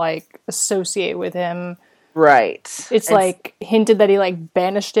even like associate with him. Right. It's like hinted that he like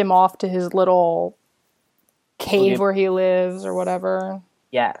banished him off to his little cave where he lives or whatever.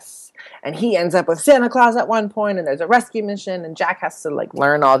 Yes. And he ends up with Santa Claus at one point, and there's a rescue mission, and Jack has to like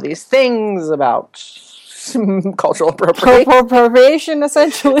learn all these things about cultural appropriation. Appropriation,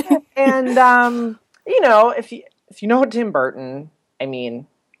 essentially. And you know, if you know Tim Burton, I mean,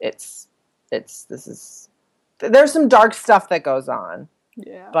 there's some dark stuff that goes on.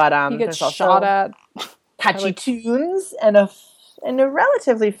 Yeah, but he gets shot at. Catchy tunes and a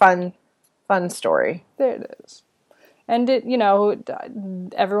relatively fun story. There it is, and it, you know,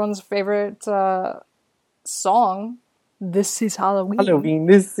 everyone's favorite song. This is Halloween. Halloween.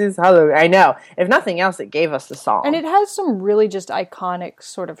 This is Halloween. I know. If nothing else, it gave us the song. And it has some really just iconic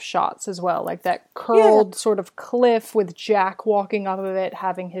sort of shots as well. Like that curled sort of cliff with Jack walking up of it,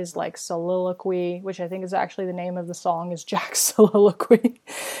 having his like soliloquy, which I think is actually the name of the song, is Jack's soliloquy.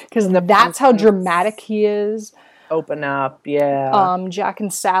 Because that's how dramatic he is. Open up, yeah. Jack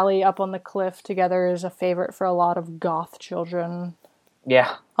and Sally up on the cliff together is a favorite for a lot of goth children.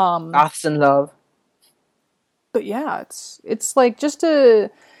 Yeah. Goths in love. But yeah, it's like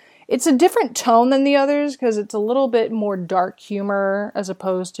it's a different tone than the others because it's a little bit more dark humor as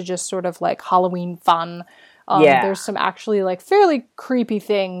opposed to just sort of like Halloween fun. There's some actually like fairly creepy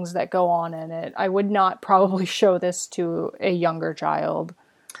things that go on in it. I would not probably show this to a younger child.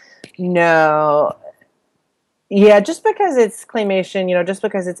 No. Yeah, just because it's claymation, you know, just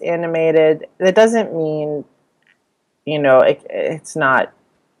because it's animated, that doesn't mean, you know, it's not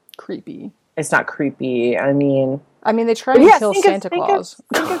creepy. It's not creepy. I mean, they try to kill Santa Claus.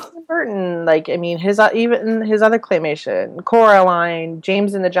 Think of Tim Burton. Like, I mean, even his other claymation, Coraline,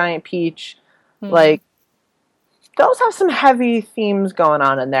 James and the Giant Peach, like those have some heavy themes going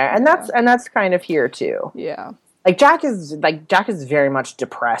on in there, and that's kind of here too. Yeah, like Jack is very much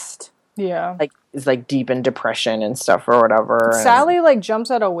depressed. Yeah, like is like deep in depression and stuff or whatever. Sally like jumps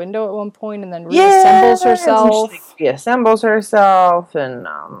out a window at one point and then reassembles herself. She reassembles herself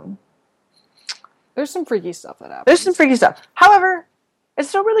and. There's some freaky stuff that happens. There's some freaky stuff. However, it's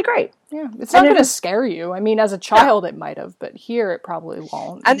still really great. Yeah, it's not going to scare you. I mean, as a child, it might have, but here it probably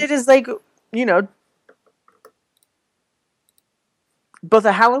won't. And it is like, you know, both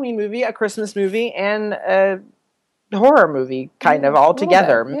a Halloween movie, a Christmas movie, and a horror movie, kind of all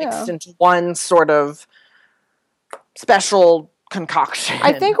together, mixed into one sort of special concoction.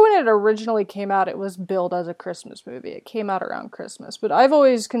 I think when it originally came out, it was billed as a Christmas movie. It came out around Christmas, but I've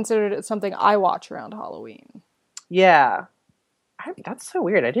always considered it something I watch around Halloween. Yeah. That's so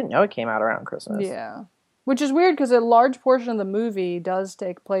weird. I didn't know it came out around Christmas. Yeah. Which is weird because a large portion of the movie does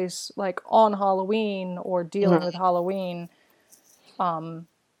take place like on Halloween or dealing with Halloween.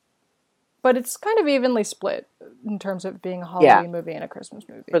 But it's kind of evenly split in terms of being a Halloween movie and a Christmas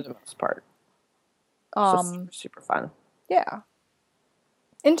movie. For the most part. So super fun. Yeah.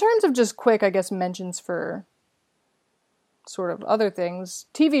 In terms of just quick, I guess, mentions for sort of other things,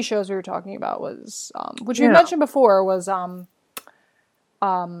 TV shows we were talking about was, which we mentioned before, was Are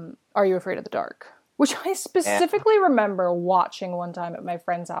You Afraid of the Dark? Which I specifically remember watching one time at my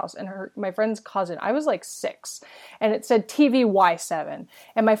friend's house, and my friend's cousin, I was like 6, and it said TVY7,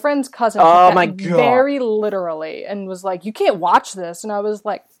 and my friend's cousin took that very literally, and was like, you can't watch this, and I was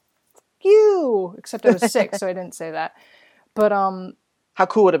like, you, except I was 6, so I didn't say that, but, how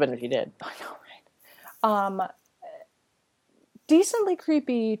cool would it have been if you did? I know, right? Decently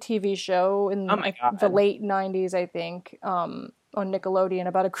creepy TV show in the late 90s, I think, on Nickelodeon,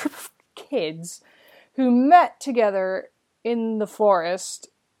 about a group of kids who met together in the forest.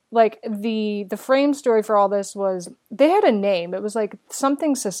 Like, the frame story for all this was, they had a name. It was like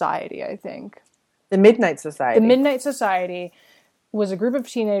something Society, I think. The Midnight Society. The Midnight Society was a group of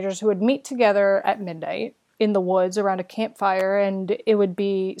teenagers who would meet together at midnight in the woods around a campfire, and it would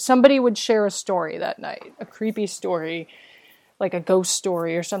be, somebody would share a story that night, a creepy story, like a ghost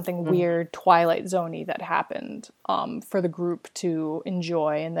story or something weird, Twilight Zone-y that happened for the group to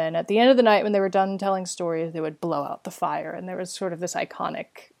enjoy. And then at the end of the night, when they were done telling stories, they would blow out the fire, and there was sort of this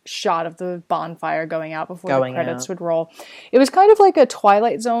iconic shot of the bonfire going out before the credits would roll. It was kind of like a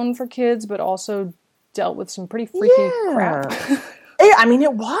Twilight Zone for kids, but also dealt with some pretty freaky crap. I mean,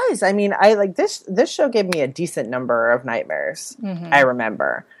 it was. I mean, I like this show gave me a decent number of nightmares. I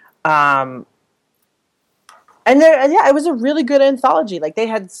remember. And it was a really good anthology. Like, they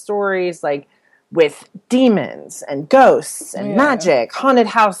had stories like with demons and ghosts and magic, haunted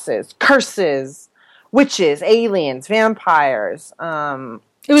houses, curses, witches, aliens, vampires.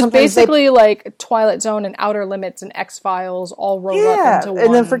 It was basically like Twilight Zone and Outer Limits and X-Files all rolled up into one.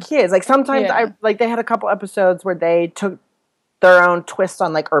 And then for kids, like sometimes they had a couple episodes where they took their own twist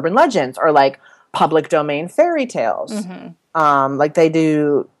on like urban legends or like public domain fairy tales. Like they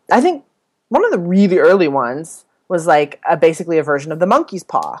do, I think one of the really early ones was like basically a version of the Monkey's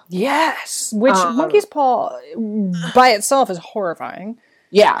Paw. Yes, which Monkey's Paw by itself is horrifying.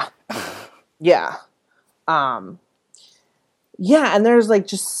 Yeah, yeah. Yeah, and there's like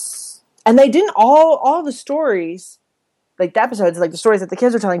just, and they didn't all the stories, like the episodes, like the stories that the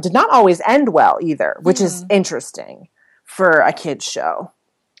kids are telling, did not always end well either, which is interesting for a kids show.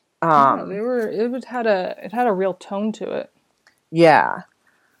 It had a real tone to it. Yeah.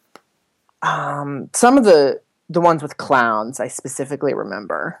 Some of the ones with clowns I specifically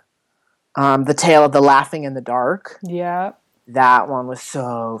remember. The Tale of the Laughing in the Dark. Yeah. That one was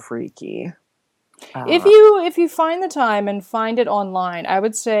so freaky. If you find the time and find it online, I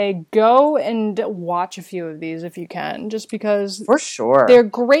would say go and watch a few of these if you can, just because for sure they're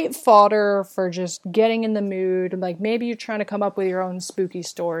great fodder for just getting in the mood. Like maybe you're trying to come up with your own spooky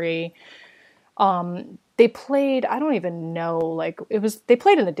story. They played, I don't even know, like they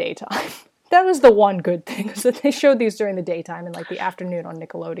played in the daytime. That was the one good thing, is that they showed these during the daytime in like the afternoon on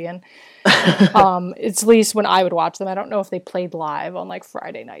Nickelodeon. It's at least when I would watch them. I don't know if they played live on like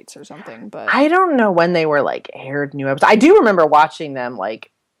Friday nights or something, but I don't know when they were like aired new episodes. I do remember watching them like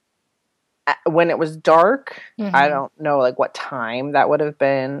when it was dark. I don't know like what time that would have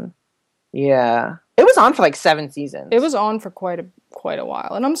been. Yeah. It was on for like 7 seasons. It was on for quite a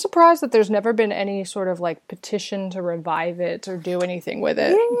while. And I'm surprised that there's never been any sort of like petition to revive it or do anything with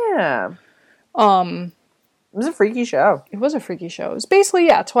it. Yeah. It was a freaky show. It was a freaky show. It was basically,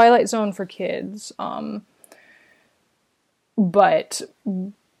 yeah, Twilight Zone for kids. But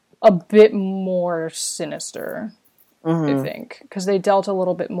a bit more sinister, I think. Because they dealt a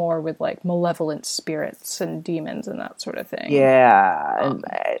little bit more with like malevolent spirits and demons and that sort of thing. Yeah.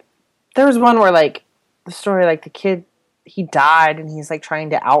 There was one where like the story, like the kid, he died and he's like trying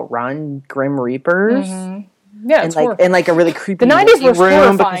to outrun Grim Reapers. Yeah, it's like in like a really creepy. The 90s were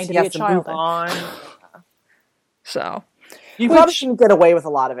horrifying to be a child. So you probably shouldn't get away with a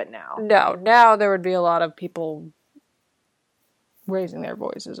lot of it now. No, now there would be a lot of people raising their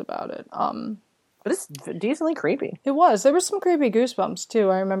voices about it. But it's decently creepy. It was. There was some creepy Goosebumps too.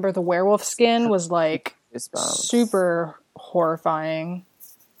 I remember the werewolf skin was like super horrifying.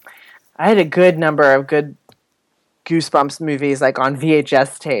 I had a good number of good Goosebumps movies like on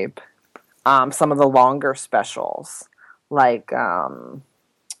VHS tape. Some of the longer specials, like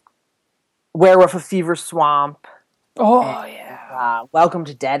Werewolf of Fever Swamp. Oh, yeah. Welcome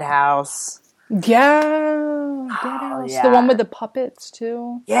to Dead House. Yeah. Dead House. Yeah. The one with the puppets,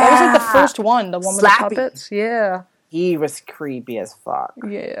 too. Yeah. That was like the first one, the one with Slappy. the puppets. Yeah. He was creepy as fuck.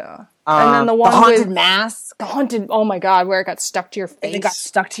 Yeah. And then the one Haunted with Mask. The Haunted, oh my God, where it got stuck to your face. And it got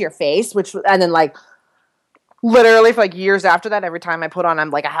stuck to your face, and then like, literally for like years after that, every time I put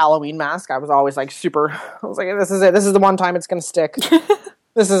on like a Halloween mask, I was always like I was like, this is it. This is the one time it's going to stick.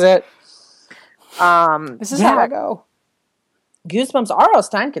 This is it. This is how I go. Goosebumps, R.L.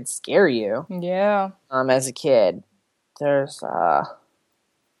 Stine could scare you. Yeah. As a kid. There's, and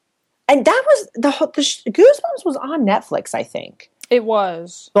that was, Goosebumps was on Netflix, I think. It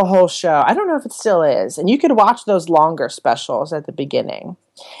was. The whole show. I don't know if it still is. And you could watch those longer specials at the beginning.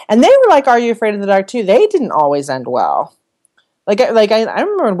 And they were like, Are You Afraid of the Dark too? They didn't always end well. I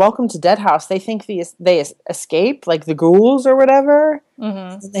remember in Welcome to Dead House, they think they escape, like the ghouls or whatever.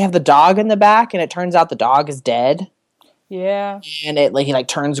 Mm-hmm. They have the dog in the back, and it turns out the dog is dead. Yeah. And he like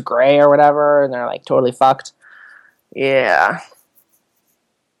turns gray or whatever, and they're like totally fucked. Yeah.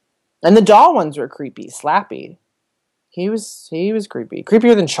 And the doll ones were creepy. Slappy. He was creepy.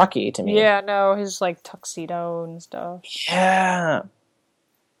 Creepier than Chucky to me. Yeah, no, his like tuxedo and stuff. Yeah.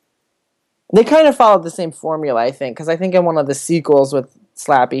 They kind of followed the same formula, I think, because I think in one of the sequels with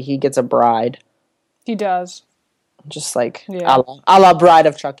Slappy, he gets a bride. He does. Just like a la Bride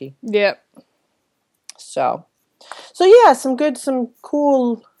of Chucky. Yep. So yeah, some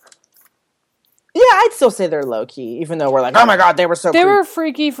cool. Yeah, I'd still say they're low key, even though we're like, oh my God, they were so. They were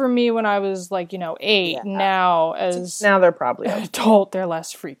freaky for me when I was like 8. Yeah. Now they're probably an adult, they're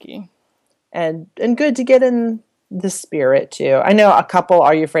less freaky, and good to get in the spirit too. I know a couple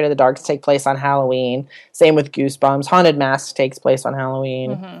Are You Afraid of the Dark take place on Halloween. Same with Goosebumps. Haunted Mask takes place on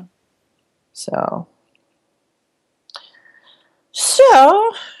Halloween. Mm-hmm. So,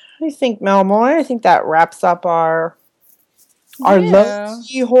 what do you think, Melmoy? I think that wraps up our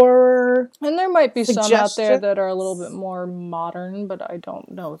low-key horror. And there might be some out there that are a little bit more modern, but I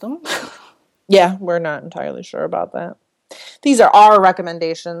don't know them. Yeah, we're not entirely sure about that. These are our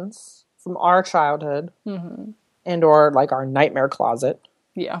recommendations from our childhood. Mm-hmm. And or like our nightmare closet.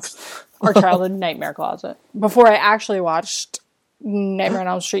 Yeah. Our childhood nightmare closet. Before I actually watched Nightmare on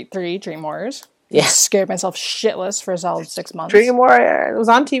Elm Street 3, Dream Warriors. Yeah. Scared myself shitless for a solid 6 months. Dream Warrior. It was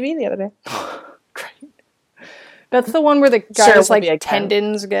on TV the other day. Great. That's the one where the guy's like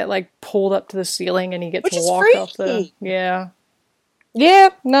tendons get like pulled up to the ceiling and he gets walked off the... Yeah. Yeah,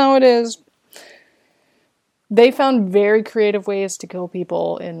 no, it is. They found very creative ways to kill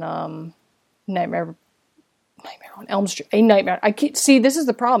people in Nightmare on Elm Street. A Nightmare. This is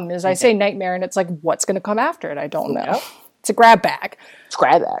the problem, is I say Nightmare and it's like, what's going to come after it? I don't know. Yep. It's a grab bag.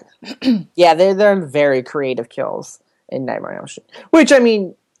 Yeah, they're very creative kills in Nightmare on Elm Street. Which, I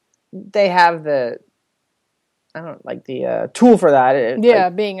mean, they have the tool for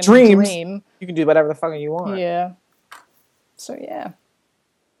that. Being in dreams, a dream. You can do whatever the fuck you want. Yeah. So, yeah.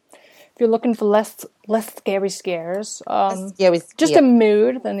 If you're looking for less scary scares, just a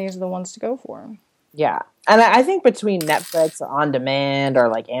mood, then these are the ones to go for. Yeah. And I think between Netflix or On Demand or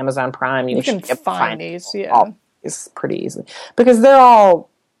like Amazon Prime, you can find these. Yeah. It's pretty easily. Because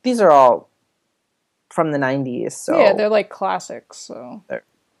these are all from the 90s. So yeah, they're like classics. So they're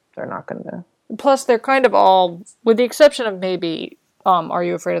not going to. Plus, they're kind of all, with the exception of maybe Are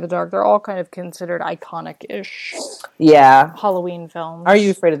You Afraid of the Dark, they're all kind of considered iconic-ish. Yeah. Halloween films. Are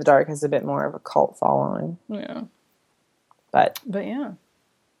You Afraid of the Dark has a bit more of a cult following. Yeah. But yeah.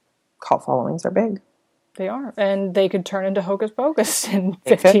 Cult followings are big. They are. And they could turn into Hocus Pocus in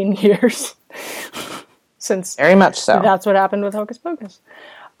 15 years. Since very much so. That's what happened with Hocus Pocus.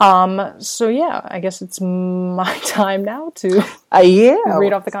 So yeah, I guess it's my time now to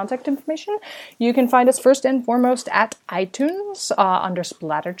read off the contact information. You can find us first and foremost at iTunes under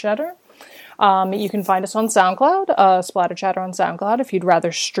Splatter Chatter. You can find us on SoundCloud, Splatter Chatter on SoundCloud if you'd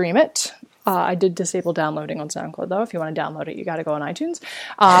rather stream it. I did disable downloading on SoundCloud, though. If you want to download it, you got to go on iTunes.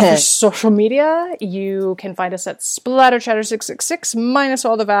 For social media, you can find us at SplatterChatter666 minus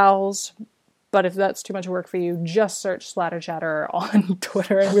all the vowels. But if that's too much work for you, just search Splatter Chatter on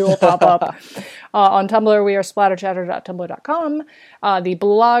Twitter and we will pop up. On Tumblr, we are splatterchatter.tumblr.com. The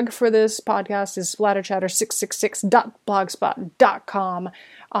blog for this podcast is splatterchatter666.blogspot.com.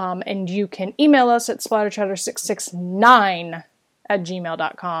 And you can email us at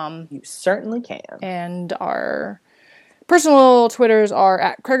splatterchatter669@gmail.com. You certainly can. And our personal Twitters are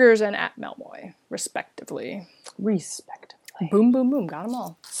at Kriggers and at Melmoy, respectively. Boom, boom, boom. Got them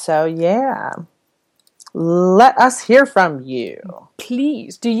all. So, yeah. Let us hear from you.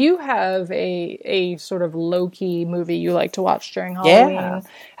 Please. Do you have a sort of low-key movie you like to watch during Halloween? Yeah.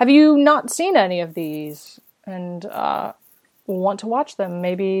 Have you not seen any of these and want to watch them?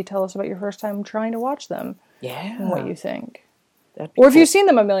 Maybe tell us about your first time trying to watch them. Yeah. And what you think. Or if you've seen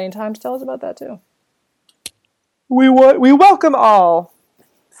them a million times, tell us about that, too. We welcome all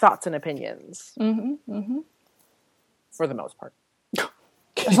thoughts and opinions. Mm-hmm, mm-hmm. For the most part.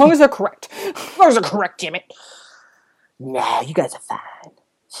 As long as they're correct. As long as they're correct, damn it. Nah, you guys are fine.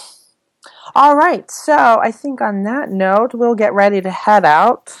 All right, so I think on that note, we'll get ready to head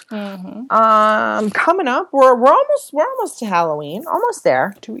out. Mm-hmm. Coming up, we're almost to Halloween. Almost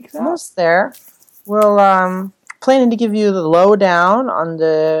there. 2 weeks out. Almost there. We'll planning to give you the lowdown on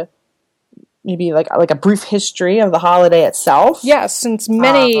the maybe like a brief history of the holiday itself. Yes, since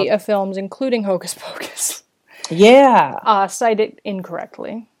many films, including Hocus Pocus. Yeah. Cite it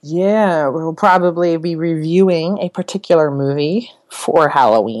incorrectly. Yeah, we'll probably be reviewing a particular movie for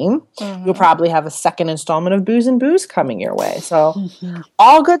Halloween. Mm-hmm. You'll probably have a second installment of Booze and Booze coming your way. So,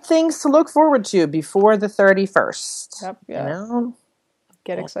 all good things to look forward to before the 31st. Yep, yeah. You know?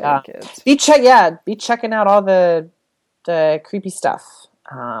 Get excited, kids. Be checking out all the creepy stuff.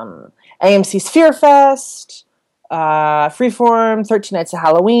 AMC's Fear Fest. Freeform, 13 Nights of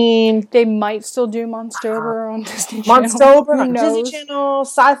Halloween. They might still do Monstober on Disney Channel. Monstober on Disney Channel.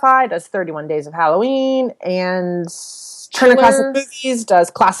 Sci-Fi does 31 Days of Halloween. And Turner Classic Movies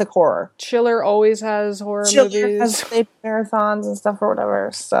does classic horror. Chiller always has horror movies. Has marathons and stuff or whatever.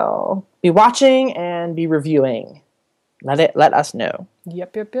 So be watching and be reviewing. Let us know.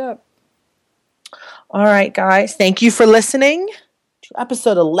 Yep. All right, guys. Thank you for listening to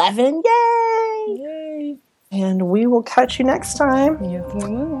episode 11. Yay! And we will catch you next time. Yes, we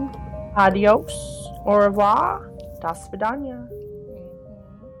will. Adios. Au revoir. Das vidania.